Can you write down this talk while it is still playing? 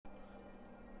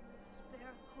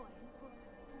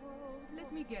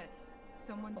me guess.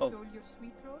 Someone Oh. stole your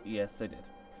sweet roll? Yes, they did.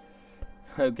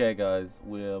 Okay, guys,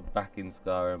 we're back in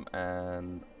Skyrim,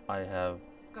 and I have.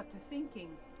 Got to thinking.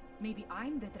 Maybe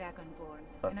I'm the Dragonborn,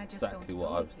 That's and I just exactly don't what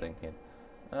know I it was yet. thinking.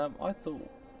 I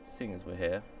thought, seeing as we're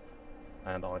here,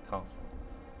 and I can't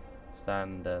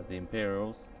stand the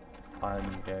Imperials, I'm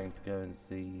going to go and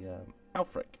see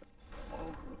Alfric.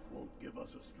 Alfric won't give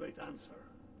us a straight answer.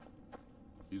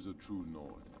 He's a true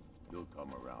Nord. He'll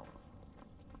come around.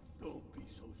 Don't be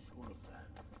so sure of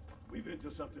that. We've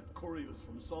intercepted couriers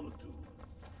from Solitude.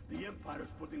 The Empire's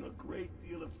putting a great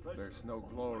deal of pressure. There's no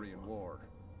glory in war.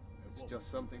 It's just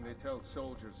something they tell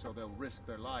soldiers so they'll risk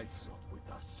their lives. He's not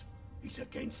with us. He's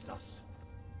against us.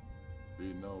 He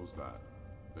knows that.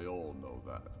 They all know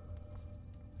that.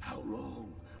 How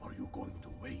long are you going to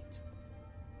wait?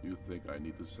 You think I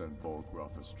need to send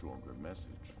Bolgraf a stronger message?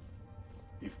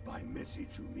 If by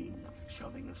message you mean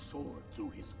shoving a sword through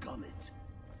his gullet.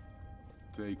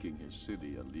 Taking his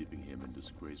city and leaving him in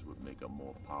disgrace would make a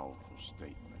more powerful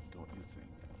statement, don't you think?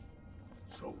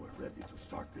 So we're ready to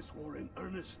start this war in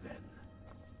earnest then?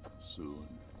 Soon.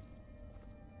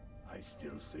 I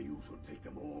still say you should take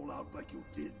them all out like you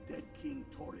did dead King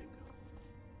Torrig.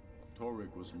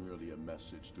 Torrig was merely a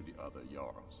message to the other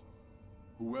Jarls.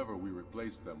 Whoever we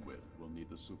replace them with will need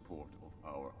the support of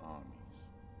our armies.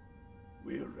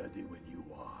 We're ready when you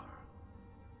are.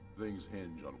 Things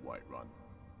hinge on Whiterun.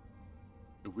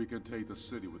 If we can take the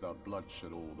city without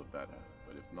bloodshed, all the better.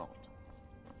 But if not...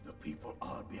 The people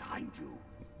are behind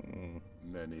you.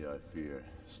 Many, I fear,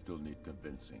 still need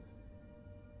convincing.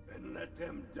 Then let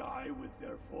them die with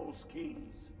their false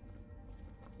kings.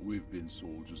 We've been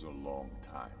soldiers a long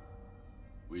time.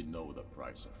 We know the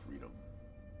price of freedom.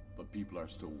 But people are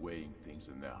still weighing things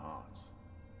in their hearts.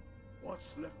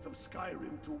 What's left of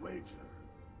Skyrim to wager?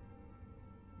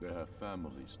 They have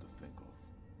families to think of.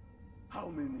 How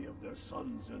many of their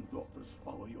sons and daughters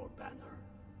follow your banner?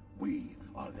 We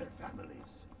are their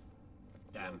families.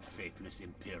 Damn faithless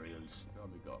Imperials. Tell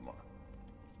me, Galmar,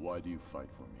 why do you fight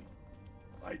for me?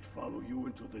 I'd follow you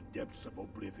into the depths of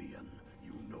oblivion.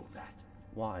 You know that.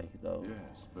 Why, though?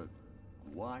 Yes, but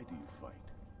why do you fight?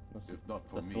 If not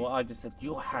for That's me... what I just said.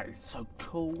 Your hat is so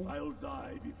cool. I'll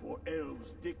die before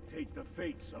elves dictate the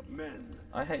fates of men.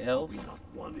 I hate Are elves. we not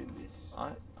one in this?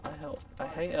 I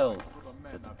hate elves. For the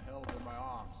men I've held in my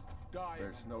arms.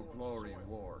 There's no glory in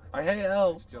war. I hate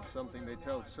elves. It's just something they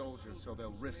tell soldiers so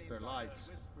they'll risk their lives.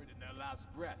 Whispered in their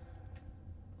last breath.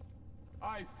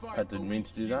 I fight I didn't mean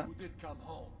to do that. who did come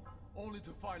home, only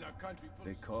to find our country full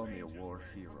They of call me a strangers war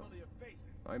wearing hero. familiar faces.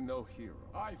 I'm no hero.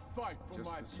 I fight for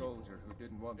Just my a soldier who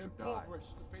didn't want to die.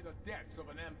 impoverished to pay the debts of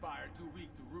an empire too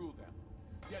weak to rule them,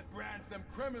 yet brands them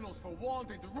criminals for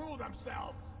wanting to rule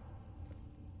themselves.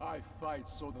 I fight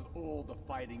so that all the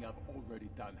fighting I've already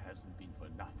done hasn't been for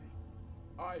nothing.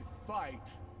 I fight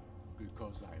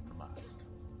because I must.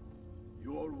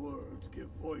 Your words give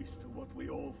voice to what we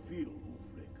all feel,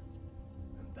 Ulfric.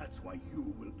 And that's why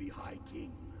you will be High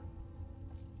King.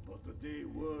 But the day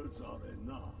words are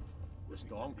enough, The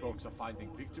Stormcloaks are finding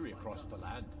victory across the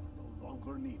land. no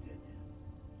longer needed.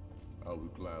 I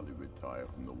would gladly retire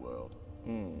from the world.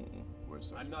 We're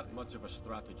such I'm not much of a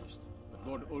strategist, but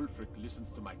Lord Ulfric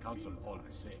listens to my counsel all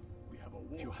the same. We have a war.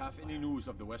 If you have any news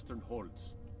of the Western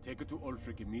Holds, take it to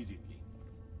Ulfric immediately.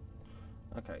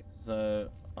 Okay, so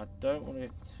I don't want to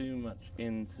get too much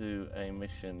into a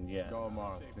mission yet.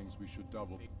 Galmar thinks we should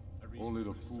double. Only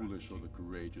the foolish or the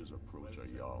courageous approach a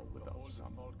Jarl without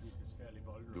summons.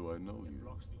 Do I know you?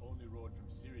 Blocks the only road from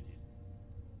Cyrodiil.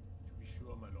 To be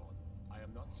sure, my lord, I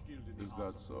am not skilled in the Is arts that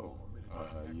of so? war or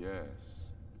military tactics.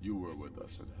 Yes. You were with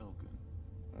us at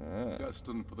Helgen.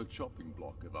 Destined for the chopping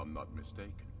block, if I'm not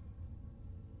mistaken.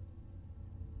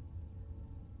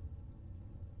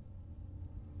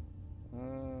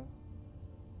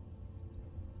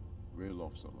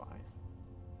 Raylof's alive.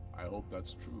 I hope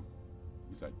that's true.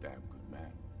 He's a damn good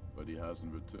man, but he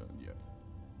hasn't returned yet.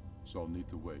 So I'll need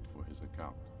to wait for his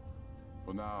account.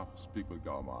 For now, speak with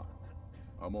Galmar.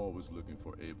 I'm always looking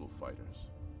for able fighters.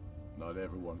 Not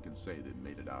everyone can say they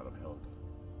made it out of Helgen.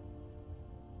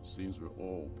 Seems we're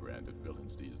all branded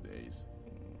villains these days.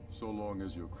 So long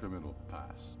as your criminal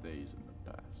past stays in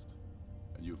the past,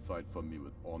 and you fight for me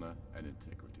with honor and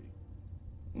integrity,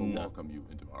 we'll No. welcome you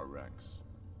into our ranks.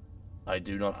 I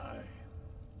do not. Aye.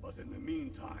 But in the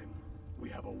meantime, we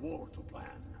have a war to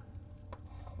plan.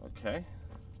 Okay.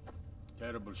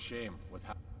 Terrible shame.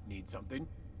 Need something?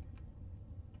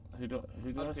 Who do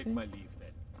I I'll see? take my leave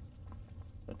then.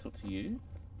 I talk to you.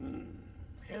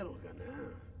 Helgen,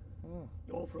 huh?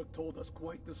 Ulfric told us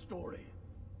quite the story.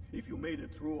 If you made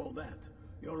it through all that,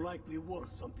 you're likely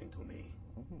worth something to me.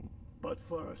 But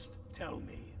first, tell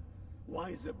me,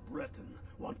 why the Breton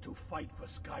want to fight for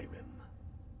Skyrim?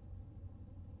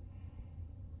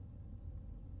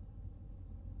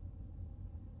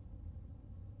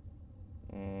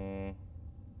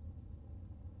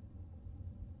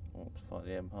 Want to fight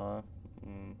the Empire?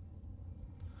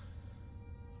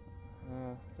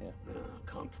 Yeah.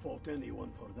 Can't fault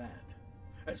anyone for that.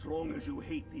 As long as you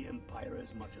hate the Empire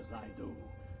as much as I do,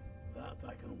 that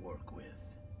I can work with.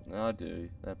 I do.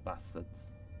 They're bastards.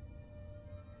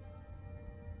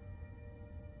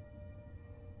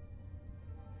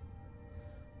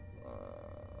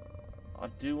 I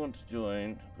do want to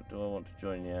join, but do I want to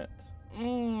join yet?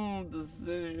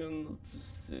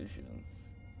 Decisions.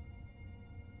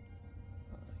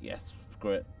 Yes,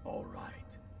 screw it. All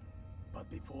right. But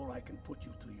before I can put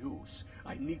you to use,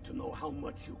 I need to know how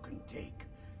much you can take.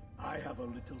 I have a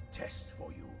little test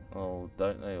for you. Oh,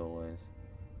 don't they always?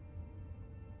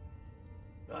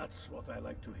 That's what I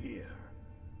like to hear.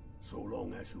 So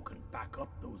long as you can back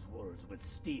up those words with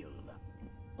steel.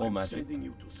 Or I'm magic. sending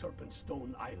you to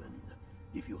Serpentstone Island.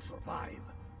 If you survive,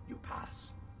 you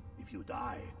pass. If you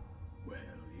die, well,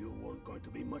 you weren't going to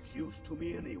be much use to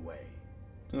me anyway.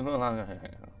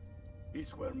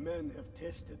 It's where men have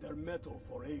tested their metal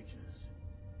for ages.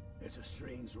 It's a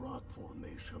strange rock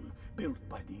formation built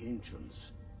by the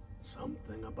ancients.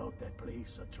 Something about that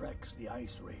place attracts the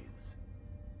ice wraiths.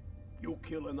 You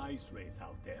kill an ice wraith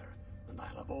out there, and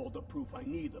I'll have all the proof I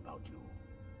need about you.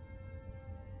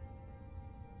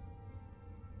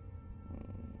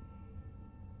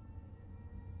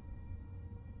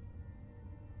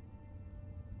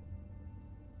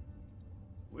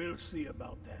 We'll see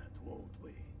about that, won't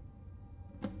we?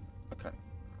 Okay.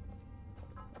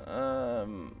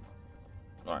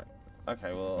 Right.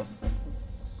 Okay, well,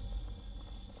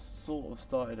 sort of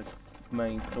started a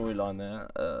main storyline there.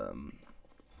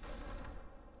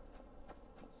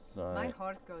 So. My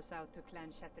heart goes out to Clan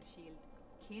Shattershield.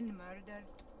 Kin murdered.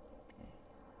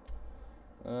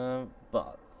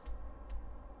 But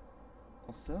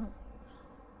what's that?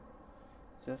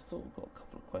 See, I've sort of got a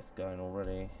couple of quests going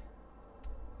already.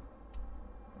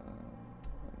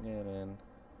 Get in.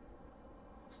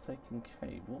 Forsaken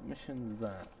Cave. What mission is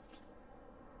that?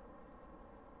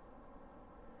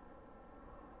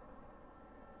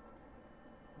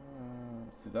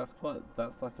 See, that's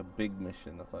like a big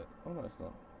mission. That's like, oh no, it's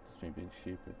not. Just me being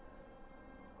stupid.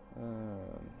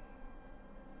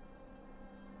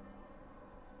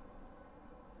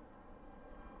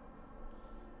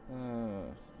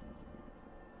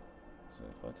 So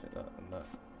if I take that and that.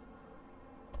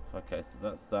 Okay, so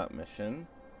that's that mission.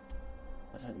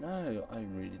 I don't know. I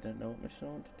really don't know what mission I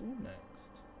want to do next.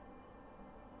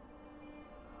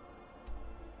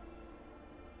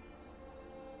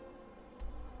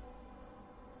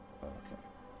 Okay.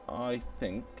 I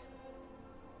think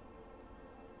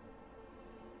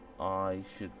I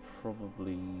should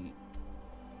probably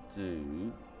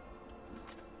do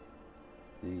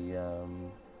the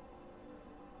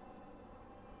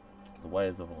Way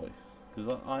of the Voice,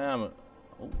 because I am.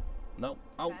 Oh no!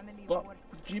 Oh, Family what? war.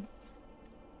 Jeep.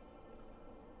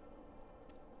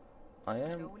 I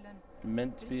am Stolen.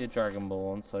 meant to be a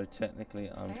Dragonborn, so technically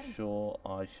I'm sure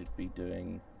I should be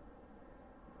doing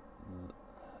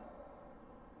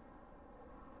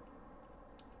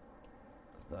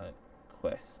that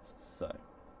quest. So,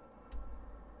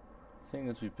 seeing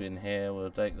as we've been here,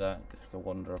 we'll take that, take a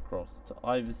wander across to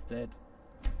Iverstead.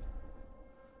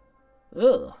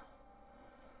 Ugh.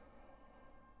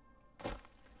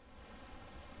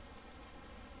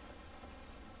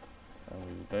 And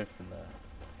we will go from there.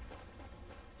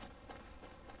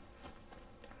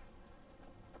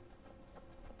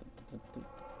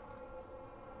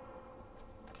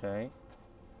 Okay.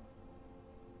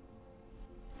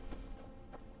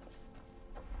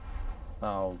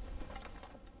 Oh.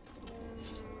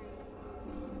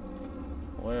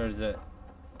 Where is it?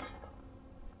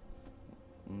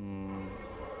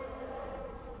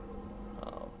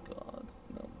 Oh god.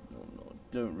 No.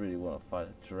 Don't really want to fight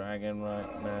a dragon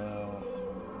right now.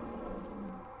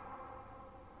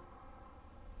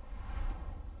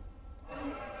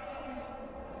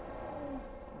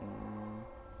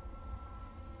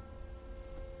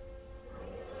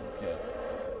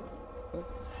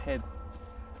 Head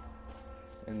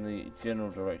in the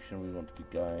general direction we want to be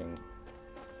going.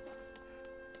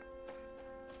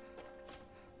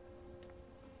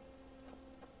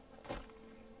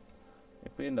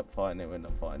 If we end up fighting it, we end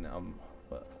up fighting it.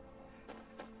 But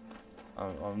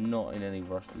I'm not in any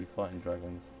rush to be fighting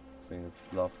dragons, seeing as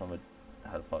last time I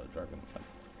had a fight with dragons, I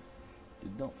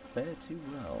did not fare too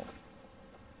well.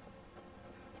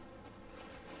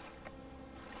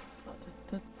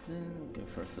 Then we'll go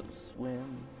for a little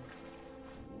swim.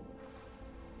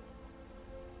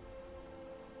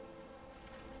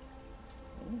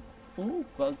 Ooh,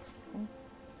 bugs. Ooh.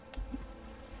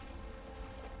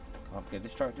 Can't get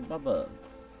distracted by bugs.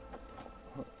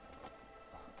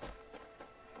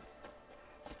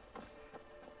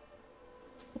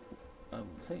 I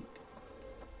will take.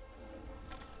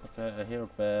 Okay, I hear a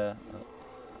bear.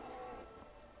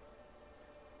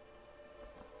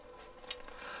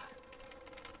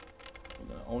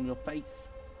 On your face.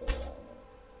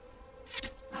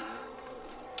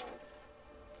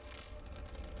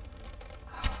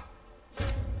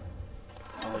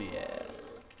 Oh yeah.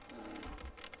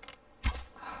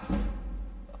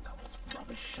 That was a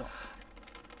rubbish shot.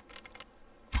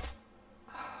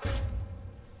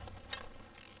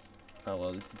 Oh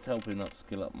well, this is helping not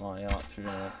skill up my archery.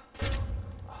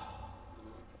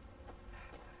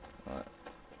 Right.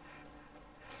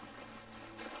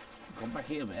 Come back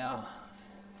here, bear.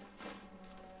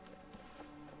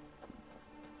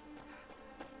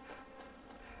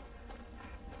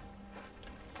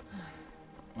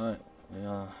 Right, we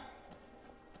are.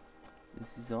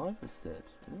 This is Iverstead.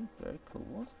 Ooh, very cool.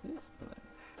 What's this place?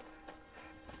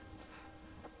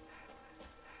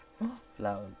 Oh,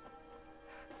 flowers.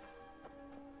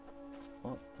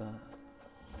 What the?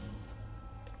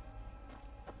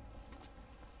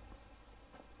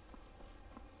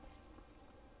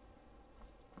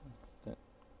 Don't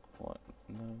quite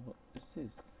know what this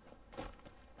is.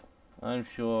 I'm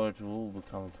sure it will all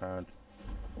become apparent.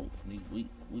 Oh, need wheat.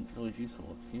 Wheat's always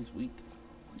useful. Use wheat.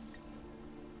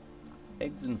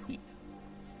 Eggs and wheat.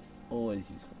 Always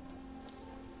useful.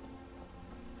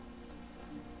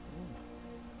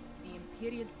 The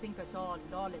Imperials think us all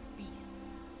lawless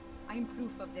beasts. I'm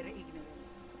proof of their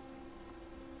ignorance.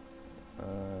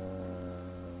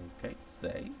 Okay,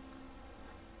 say.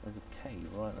 There's a cave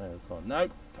right there as well. No,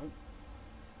 don't.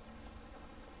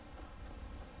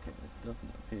 Okay, there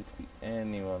doesn't appear to be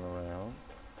anyone around.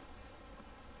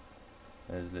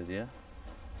 There's Lydia.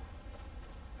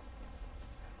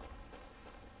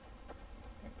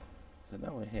 So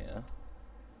now we're here.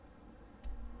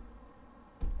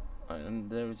 And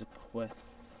there is a quest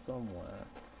somewhere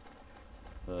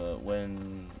for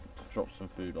when to drop some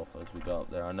food off as we go up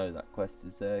there. I know that quest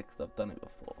is there because I've done it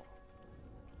before.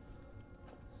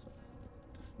 So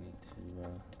just need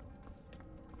to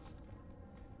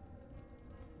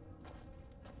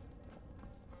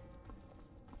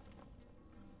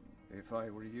If I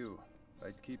were you,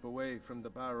 I'd keep away from the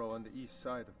barrow on the east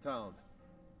side of town.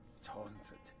 It's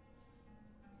haunted.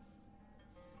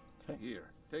 Okay.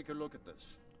 Here, take a look at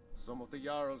this. Some of the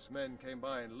Jarl's men came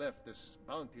by and left this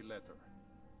bounty letter.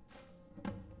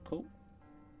 Cool.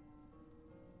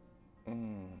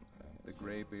 The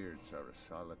Greybeards are a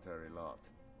solitary lot.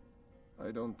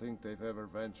 I don't think they've ever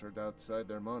ventured outside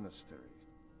their monastery.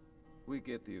 We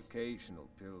get the occasional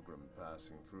pilgrim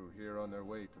passing through here on their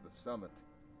way to the summit,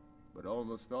 but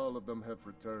almost all of them have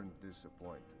returned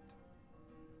disappointed.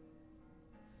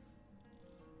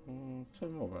 Tell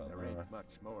me more about There that. ain't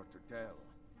much more to tell.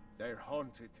 They're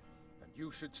haunted, and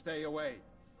you should stay away.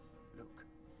 Look,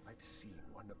 I've seen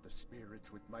one of the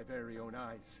spirits with my very own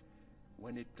eyes.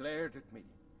 When it glared at me,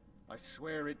 I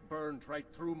swear it burned right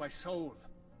through my soul.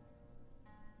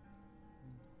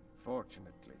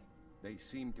 Fortunately, they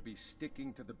seem to be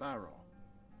sticking to the barrow.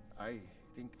 I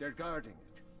think they're guarding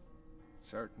it.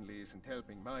 Certainly isn't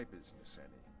helping my business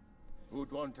any.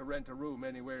 Who'd want to rent a room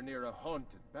anywhere near a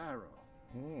haunted barrow?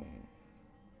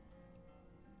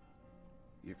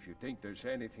 If you think there's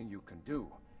anything you can do,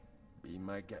 be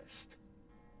my guest.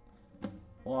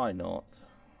 Why not?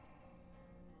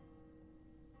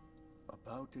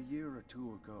 About a year or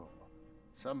two ago,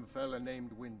 some fella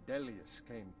named Windelius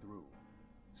came through.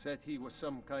 Said he was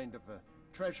some kind of a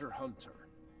treasure hunter.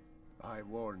 I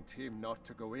warned him not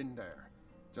to go in there,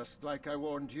 just like I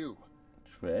warned you.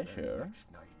 Treasure? And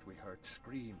next night we heard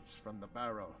screams from the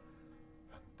barrow,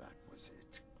 and that was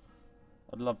it.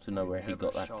 I'd love to know where he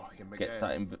got that. Gets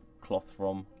that in cloth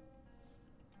from.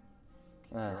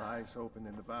 Keep your eyes open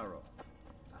in the barrow.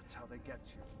 That's how they get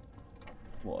you.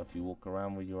 What, if you walk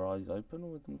around with your eyes open or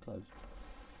with them closed?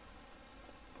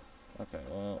 Okay,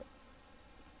 well,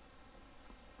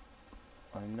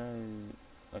 I know.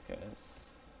 Okay,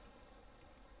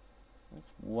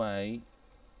 let's wait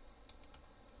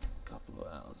a couple of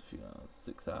hours, a few hours,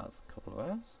 6 hours, a couple of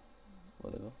hours,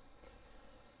 whatever.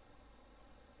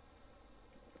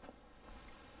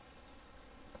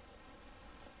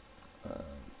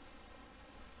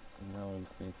 Now we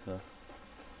just need to.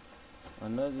 I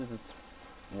know there's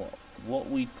what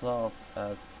we class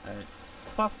as a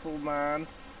spuzzle man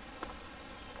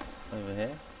over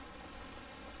here.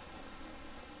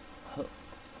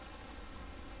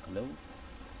 Hello?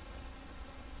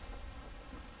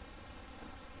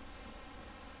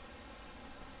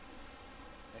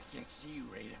 I can't see you,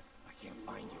 Rada. I can't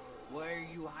find you. Where are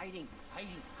you hiding? Hide.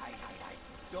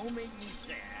 Don't make me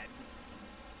sad.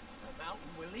 The mountain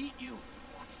will eat you.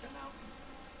 Watch the mountain.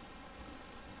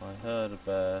 I heard a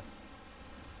bear.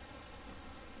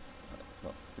 I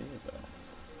can't see a bear.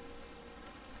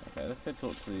 Okay, let's go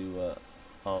talk to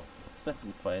our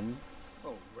special friend.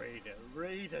 Oh, Rada.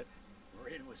 Rada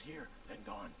was here, then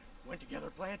gone. Went to gather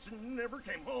plants and never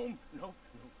came home. Nope.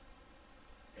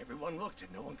 Everyone looked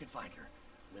and no one could find her.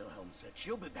 Wilhelm said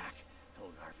she'll be back.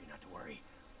 Told Harvey not to worry.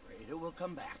 Rada will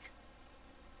come back.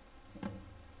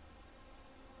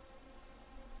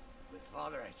 With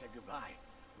Father, I said goodbye.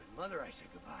 With Mother, I said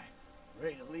goodbye.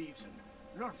 Rada leaves and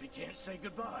Narvi can't say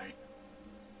goodbye.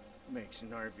 Makes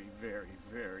Narvi very,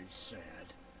 very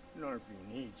sad. Narvi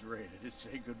needs Rada to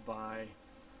say goodbye.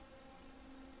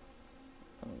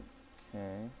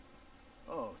 Okay.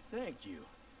 Oh, thank you.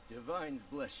 Divines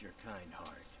bless your kind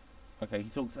heart. Okay, he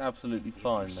talks absolutely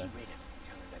fine If you see there. Rada,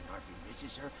 tell her that Narvi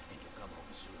misses her and you'll come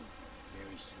home soon.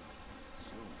 Very soon.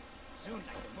 Soon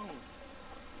like the moon.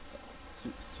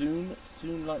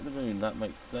 Soon like the moon. That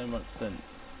makes so much sense.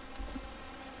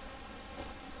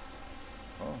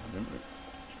 Oh, I remember it.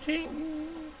 Ching!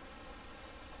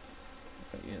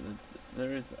 Okay, yeah,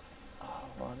 there is. Oh,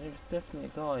 well, there's definitely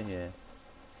a guy here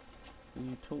who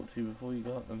you talked to before you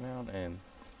got up the mountain.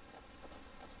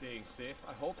 Staying safe,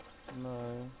 I hope.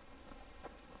 No.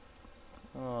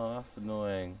 Oh, that's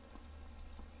annoying.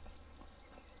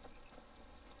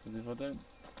 Because if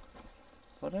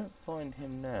I don't find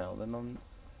him now, then I'm.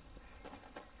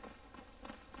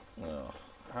 Oh,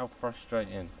 how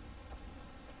frustrating.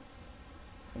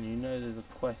 And you know there's a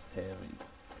quest here, but you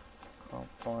can't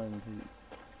find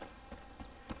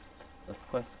the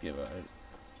quest giver.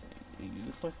 Are you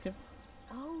the quest giver?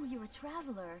 Oh, you're a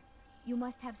traveler. You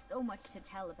must have so much to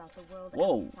tell about the world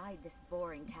Whoa. outside this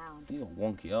boring town. You got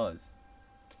wonky eyes.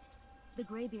 The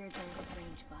Greybeards are a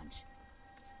strange bunch.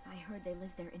 I heard they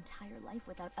lived their entire life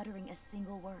without uttering a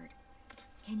single word.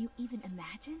 Can you even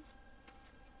imagine?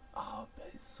 Oh, but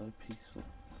it's so peaceful.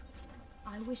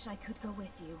 I wish I could go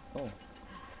with you. Oh,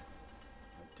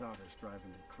 My daughter's driving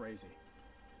me crazy.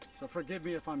 So forgive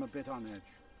me if I'm a bit on edge.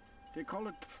 They call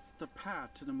it the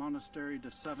path to the monastery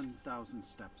to 7,000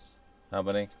 steps. how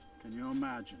many? Can you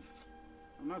imagine?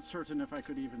 I'm not certain if I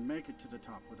could even make it to the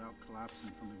top without collapsing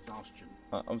from exhaustion.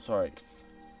 I'm sorry. Get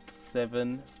out of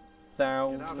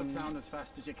 7,000. town as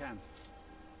fast as you can.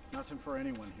 Nothing for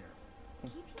anyone here.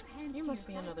 Keep your hands You to must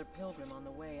be yourself. another pilgrim on the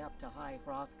way up to High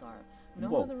Hrothgar. No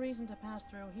Whoa. other reason to pass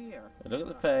through here. Look at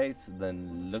the face, and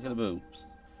then look at the boobs.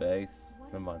 Face.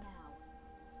 What Never is mind. it now?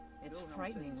 It's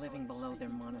frightening living below their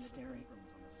monastery.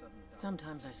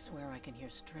 Sometimes I swear I can hear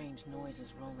strange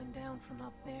noises rolling down from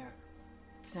up there.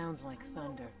 It sounds like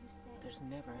thunder. There's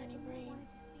never any rain.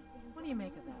 What do you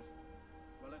make of that?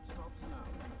 Well, it stops now.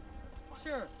 That's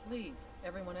fine. Sure, leave.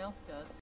 Everyone else does.